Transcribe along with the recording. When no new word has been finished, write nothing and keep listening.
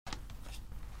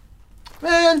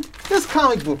Man, this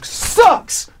comic book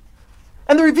sucks!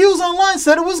 And the reviews online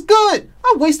said it was good!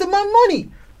 I wasted my money!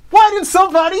 Why didn't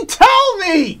somebody tell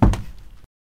me?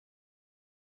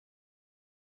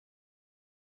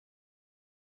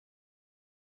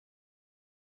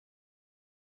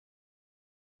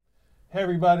 Hey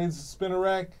everybody, this is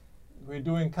SPINNERRACK. We're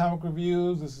doing comic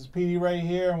reviews. This is PD right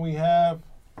here, and we have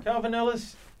Calvin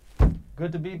Ellis.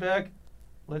 Good to be back.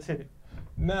 Let's hit it.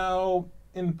 Now,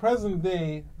 in the present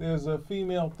day, there's a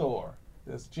female Thor.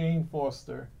 That's Jane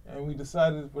Foster, and we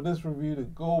decided for this review to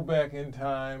go back in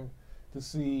time to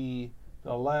see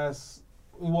the last.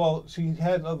 Well, she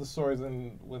had other stories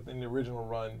within the original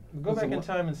run. Go back in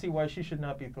time and see why she should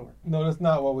not be Thor. No, that's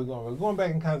not what we're going. We're going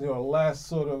back in time to our last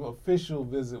sort of official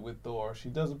visit with Thor. She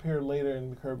does appear later in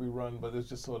the Kirby run, but it's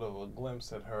just sort of a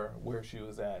glimpse at her where she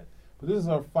was at. But this is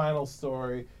our final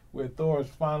story where Thor has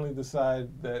finally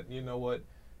decided that, you know what,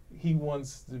 he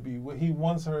wants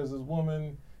her as his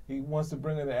woman. He wants to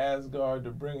bring her to Asgard,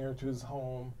 to bring her to his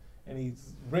home, and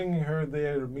he's bringing her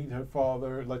there to meet her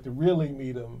father, like to really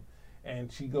meet him.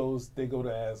 And they go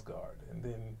to Asgard. And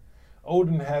then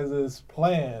Odin has this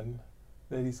plan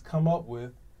that he's come up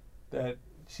with that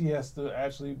she has to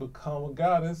actually become a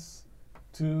goddess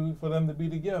for them to be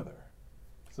together.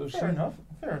 So Fair enough.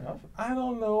 I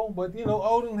don't know, but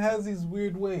Odin has these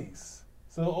weird ways.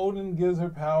 So Odin gives her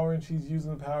power and she's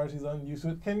using the power she's unused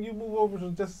to it. Can you move over to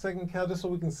just a second, Cal, just so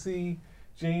we can see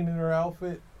Jane in her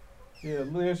outfit? Yeah,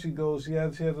 there she goes. She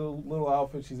has a little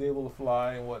outfit. She's able to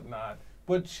fly and whatnot.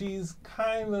 But she's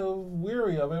kind of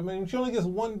weary of it. I mean, she only gets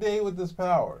one day with these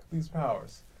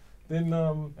powers. Then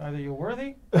either you're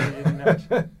worthy or you're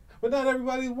not. But not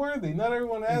everybody's worthy. Not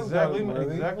everyone has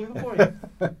worthy. Exactly the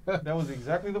point. That was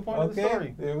exactly the point of the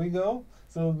story. There we go.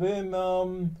 So then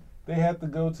they have to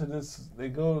go to this. They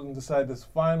go and decide there's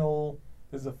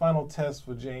a final test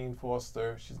for Jane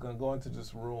Foster. She's going to go into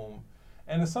this room,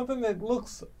 and there's something that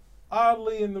looks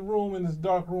oddly in the room, in this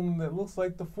dark room, that looks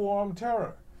like the Four-Armed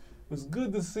Terror. It's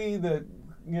good to see that,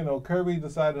 Kirby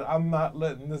decided, I'm not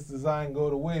letting this design go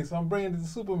to waste, so I'm bringing it to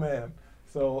Superman.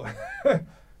 So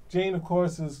Jane, of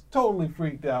course, is totally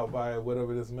freaked out by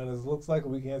whatever this menace looks like.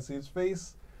 We can't see his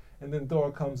face. And then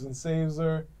Thor comes and saves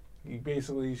her.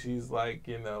 She's like,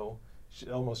 she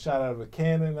almost shot out of a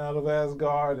cannon out of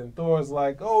Asgard. And Thor's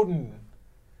like, Odin,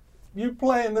 you're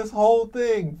playing this whole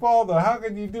thing. Father, how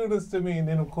can you do this to me? And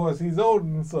then, of course, he's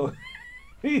Odin, so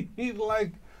he's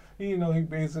like, he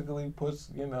basically puts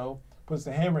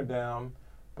the hammer down.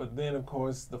 But then, of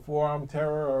course, the Four-Armed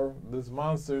Terror, or this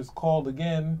monster, is called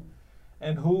again.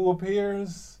 And who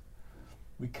appears?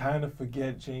 We kind of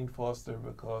forget Jane Foster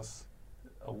because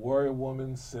a warrior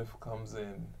woman, Sif, comes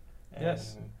in. And,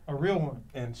 yes, a real one.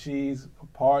 And she's a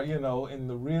part, in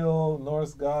the real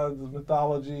Norse gods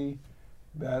mythology,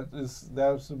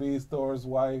 that's to be Thor's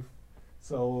wife.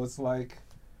 So it's like,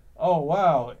 oh,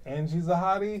 wow, and she's a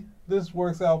hottie? This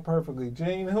works out perfectly.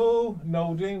 Jane who?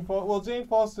 No, Jane Foster. Well, Jane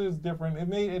Foster is different.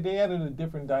 They added a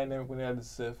different dynamic when they added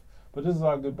Sif. But this is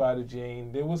our goodbye to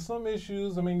Jane. There was some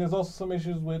issues. I mean, there's also some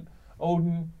issues with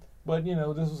Odin. But,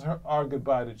 this was our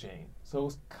goodbye to Jane. So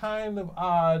it's kind of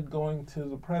odd going to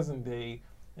the present day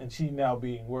and she now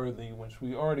being worthy, which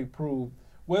we already proved.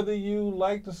 Whether you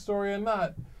like the story or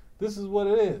not, this is what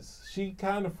it is. She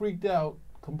kind of freaked out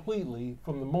completely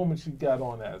from the moment she got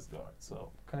on Asgard.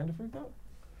 So kind of freaked out.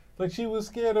 Like she was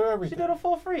scared of everything. She did a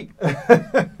full freak.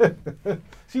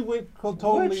 She went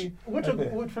totally.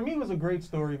 Which for me was a great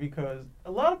story because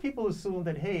a lot of people assume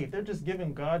that, hey, if they're just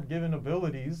given God-given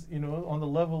abilities, on the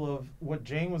level of what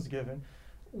Jane was given,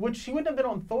 which she wouldn't have been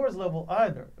on Thor's level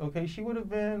either. Okay, she would have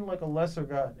been like a lesser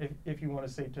god, if you want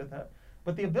to say to that.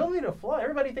 But the ability to fly,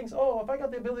 everybody thinks, oh, if I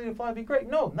got the ability to fly, it'd be great.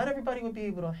 No, not everybody would be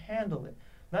able to handle it.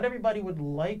 Not everybody would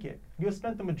like it. You have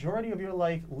spent the majority of your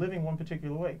life living one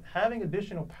particular way, having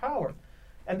additional power.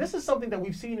 And this is something that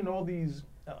we've seen in all these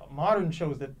modern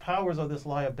shows, that powers are this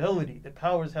liability, that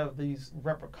powers have these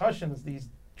repercussions, these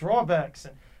drawbacks,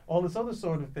 and all this other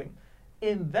sort of thing.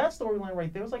 In that storyline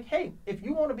right there, it's like, hey, if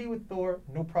you want to be with Thor,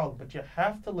 no problem, but you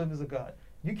have to live as a god.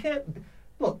 You can't,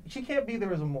 look, she can't be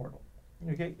there as a mortal.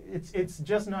 Okay, it's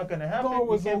just not going to happen. Thor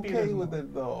was okay with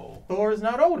it, though. Thor is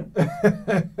not Odin.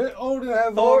 Odin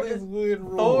has all these weird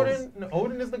rules.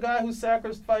 Odin is the guy who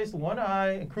sacrificed one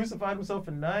eye and crucified himself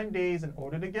for 9 days in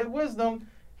order to get wisdom.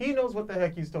 He knows what the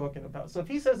heck he's talking about. So if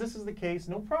he says this is the case,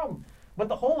 no problem. But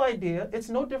the whole idea, it's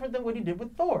no different than what he did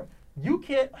with Thor. You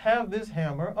can't have this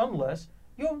hammer unless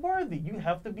you're worthy. You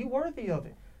have to be worthy of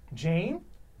it. Jane,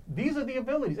 these are the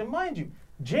abilities. And mind you,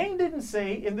 Jane didn't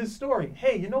say in this story,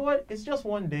 hey, you know what? It's just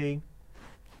one day.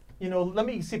 Let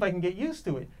me see if I can get used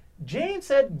to it. Jane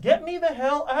said, get me the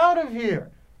hell out of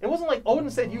here. It wasn't like Odin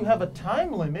said you have a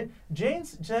time limit. Jane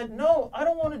said, no, I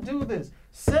don't want to do this.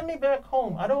 Send me back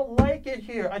home. I don't like it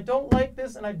here. I don't like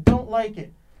this and I don't like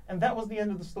it. And that was the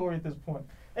end of the story at this point.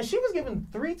 And she was given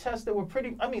 3 tests that were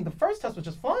pretty, I mean, the first test was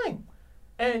just fine.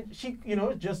 And she, you know,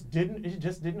 it just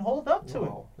didn't hold up to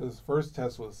it. This first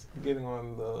test was getting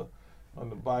on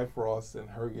the Bifrost and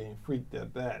her getting freaked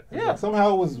at that. Yeah. Like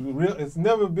somehow it was real. It's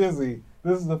never busy.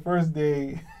 This is the first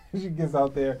day she gets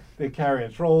out there. They're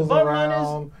carrying trolls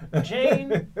around.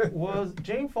 Jane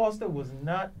Foster was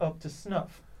not up to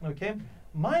snuff. Okay,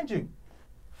 mind you,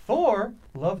 Thor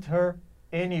loved her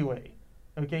anyway.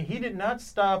 Okay, he did not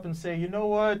stop and say, you know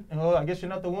what? Oh, I guess you're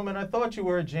not the woman I thought you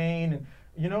were, Jane. And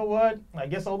you know what? I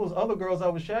guess all those other girls I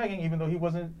was shagging, even though he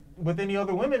wasn't with any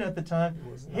other women at the time,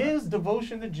 his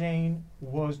devotion to Jane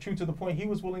was true to the point he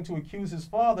was willing to accuse his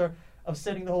father of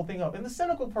setting the whole thing up. And the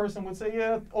cynical person would say,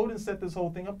 yeah, Odin set this whole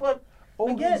thing up. But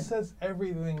Odin again, sets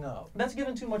everything up. That's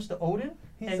given too much to Odin.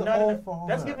 He's an all-father.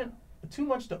 That's given too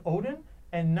much to Odin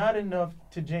and not enough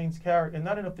to Jane's character.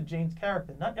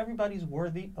 Not everybody's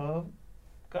worthy of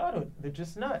godhood. They're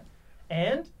just not.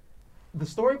 And the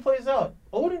story plays out.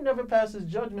 Odin never passes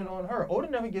judgment on her. Odin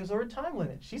never gives her a time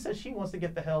limit. She says she wants to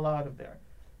get the hell out of there.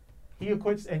 He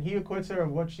acquits her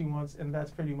of what she wants, and that's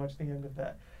pretty much the end of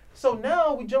that. So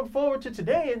now we jump forward to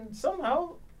today, and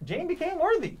somehow Jane became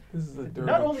worthy. This is a dirty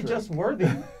Not only trick. just worthy,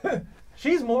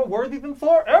 she's more worthy than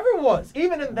Thor ever was,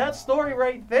 even in that story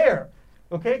right there.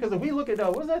 Okay, because if we look at,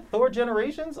 what is that, Thor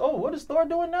Generations? Oh, what is Thor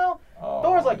doing now?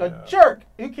 Thor's like a jerk.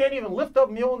 He can't even lift up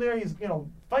Mjolnir. He's,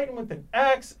 fighting with an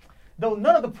axe. Though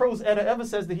none of the prose edda ever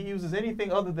says that he uses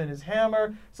anything other than his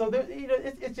hammer. So there,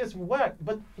 it's just whack.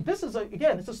 But this is,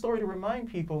 again, it's a story to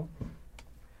remind people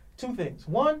 2 things.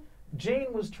 1,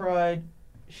 Jane was tried,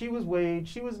 she was weighed,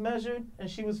 she was measured, and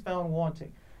she was found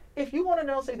wanting. If you want to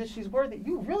now say that she's worthy,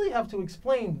 you really have to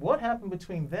explain what happened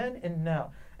between then and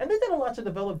now. And they did a lot to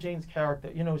develop Jane's character.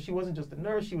 She wasn't just a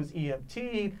nurse, she was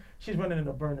EMT, she's running in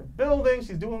a burning building,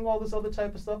 she's doing all this other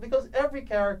type of stuff. Because every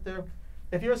character,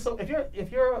 if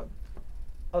you're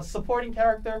a supporting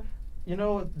character,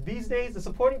 these days the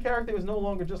supporting character is no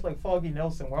longer just like Foggy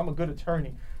Nelson, where I'm a good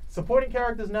attorney. Supporting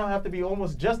characters now have to be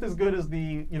almost just as good as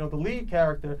the lead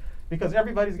character, because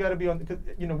everybody's got to be on. Because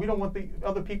we don't want the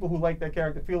other people who like that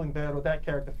character feeling bad or that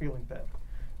character feeling bad.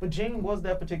 But Jane was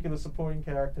that particular supporting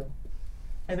character,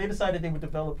 and they decided they would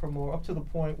develop her more up to the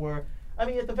point where,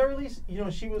 at the very least,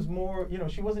 she was more.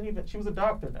 She was a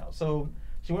doctor now, so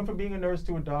she went from being a nurse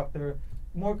to a doctor,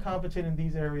 more competent in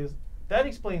these areas. That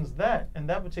explains that in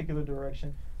that particular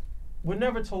direction. We're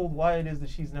never told why it is that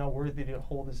she's now worthy to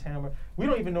hold this hammer. We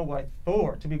don't even know why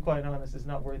Thor, to be quite honest, is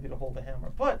not worthy to hold the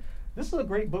hammer. But this is a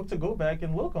great book to go back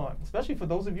and look on, especially for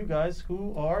those of you guys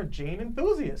who are Jane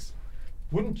enthusiasts.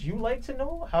 Wouldn't you like to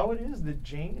know how it is that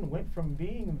Jane went from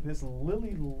being this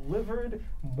lily-livered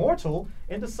mortal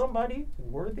into somebody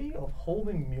worthy of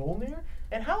holding Mjolnir?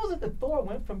 And how is it that Thor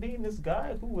went from being this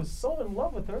guy who was so in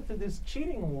love with her to this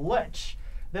cheating lech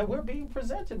that we're being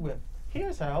presented with?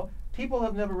 Here's how. People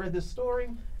have never read this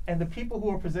story, and the people who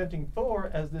are presenting Thor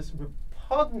as this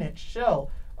repugnant shell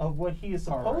of what he is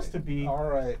supposed to be,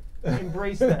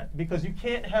 embrace that. Because you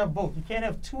can't have both. You can't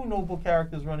have 2 noble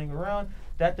characters running around.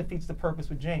 That defeats the purpose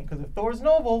with Jane. Because if Thor's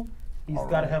noble, he's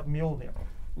got to have Mjolnir.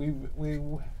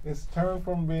 It's turned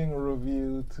from being a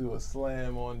review to a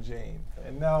slam on Jane.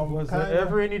 And now was there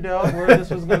ever any doubt where this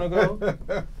was going to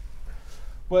go?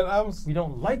 But we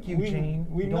don't like you, Jane.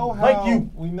 We know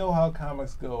how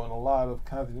comics go, and a lot of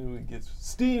continuity gets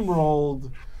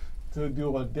steamrolled to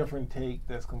do a different take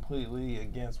that's completely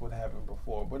against what happened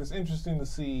before. But it's interesting to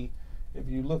see, if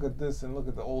you look at this and look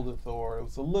at the older Thor, it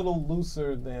was a little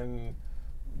looser than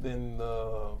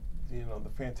the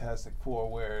Fantastic Four,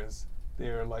 whereas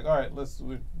they're like, all right,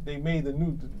 they made the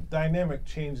new dynamic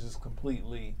changes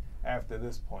completely after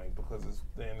this point, because it's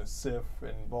then a Sif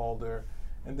and Balder.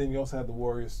 And then you also had the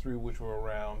Warriors 3, which were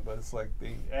around, but it's like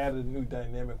they added a new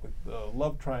dynamic with the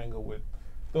love triangle with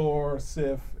Thor,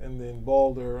 Sif, and then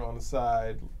Balder on the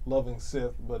side, loving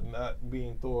Sif, but not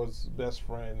being Thor's best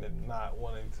friend and not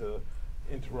wanting to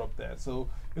interrupt that. So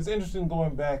it's interesting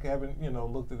going back. I haven't,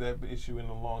 looked at that issue in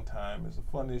a long time. It's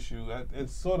a fun issue.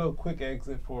 It's sort of a quick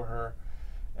exit for her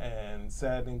and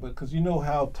saddening, but because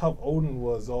how tough Odin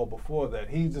was all before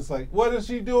that. He's just like, what is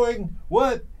she doing?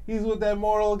 What? He's with that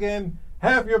mortal again?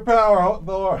 Half your power,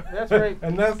 Thor. That's right.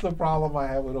 And that's the problem I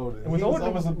have with Odin. He was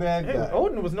almost a bad guy.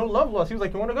 Odin was no love lost. He was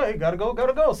like, you want to go? Hey, gotta go.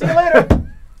 See you later.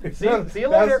 see you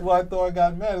later. That's why Thor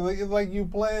got mad. It's like you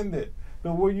planned it.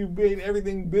 The way you made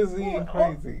everything busy and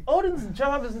crazy. Odin's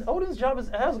job is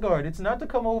Asgard. It's not to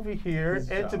come over here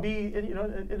to be,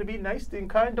 to be nice and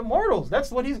kind to mortals.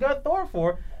 That's what he's got Thor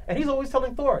for. And he's always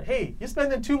telling Thor, hey, you're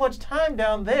spending too much time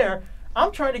down there.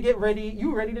 I'm trying to get ready.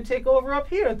 You ready to take over up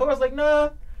here? And Thor's like, nah,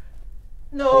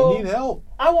 no. They need help.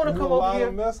 I want to There's come a over lot here.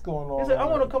 of mess going on. He's like, I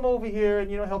over want to there. come over here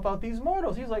and, help out these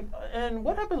mortals. He's like, and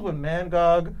what happens with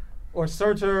Mangog or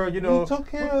Surtur, He took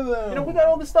care of them. we got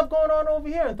all this stuff going on over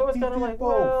here. And Thor's He kind of did like,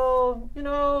 both.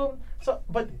 well, so,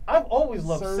 but I've always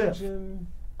loved Sif. Surgeon.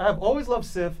 I've always loved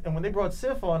Sif, and when they brought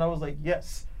Sif on, I was like,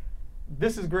 yes,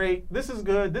 this is great. This is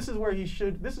good. This is where he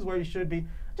should be.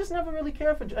 I just never really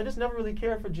cared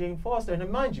for Jane Foster.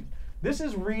 And mind you, this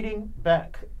is reading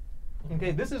back.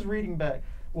 Okay, this is reading back.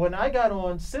 When I got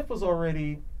on, Sif was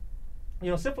already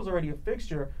a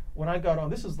fixture. When I got on,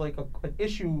 this is like an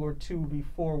issue or two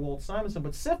before Walt Simonson,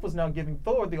 but Sif was now giving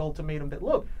Thor the ultimatum that,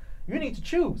 look, you need to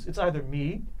choose. It's either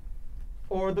me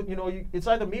or it's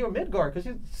either me or Midgard.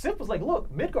 Because Sif was like, look,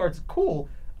 Midgard's cool.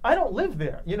 I don't live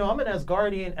there. I'm an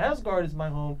Asgardian. Asgard is my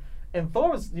home. And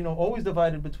Thor was, always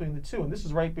divided between the two. And this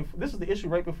is the issue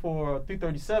right before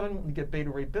 337. We get Beta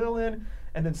Ray Bill in.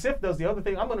 And then Sif does the other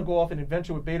thing. I'm going to go off an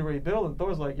adventure with Beta Ray Bill. And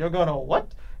Thor's like, you're going to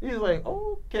what? He's like,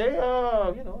 okay,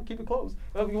 keep it closed.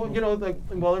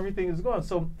 While everything is gone.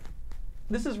 So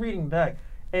this is reading back.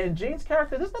 And Jane's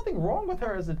character, there's nothing wrong with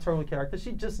her as a turtle character.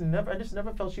 I just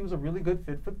never felt she was a really good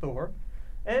fit for Thor.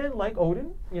 And like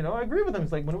Odin, I agree with him.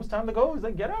 It's like, when it was time to go, he's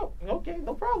like, get out. Okay,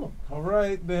 no problem. All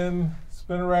right, then,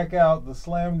 SPINNERRACK out. The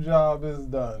slam job is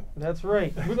done. That's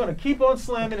right. We're going to keep on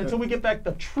slamming until we get back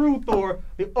the true Thor,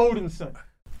 the Odin son.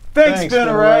 Thanks,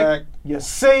 SPINNERRACK. You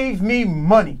save me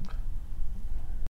money.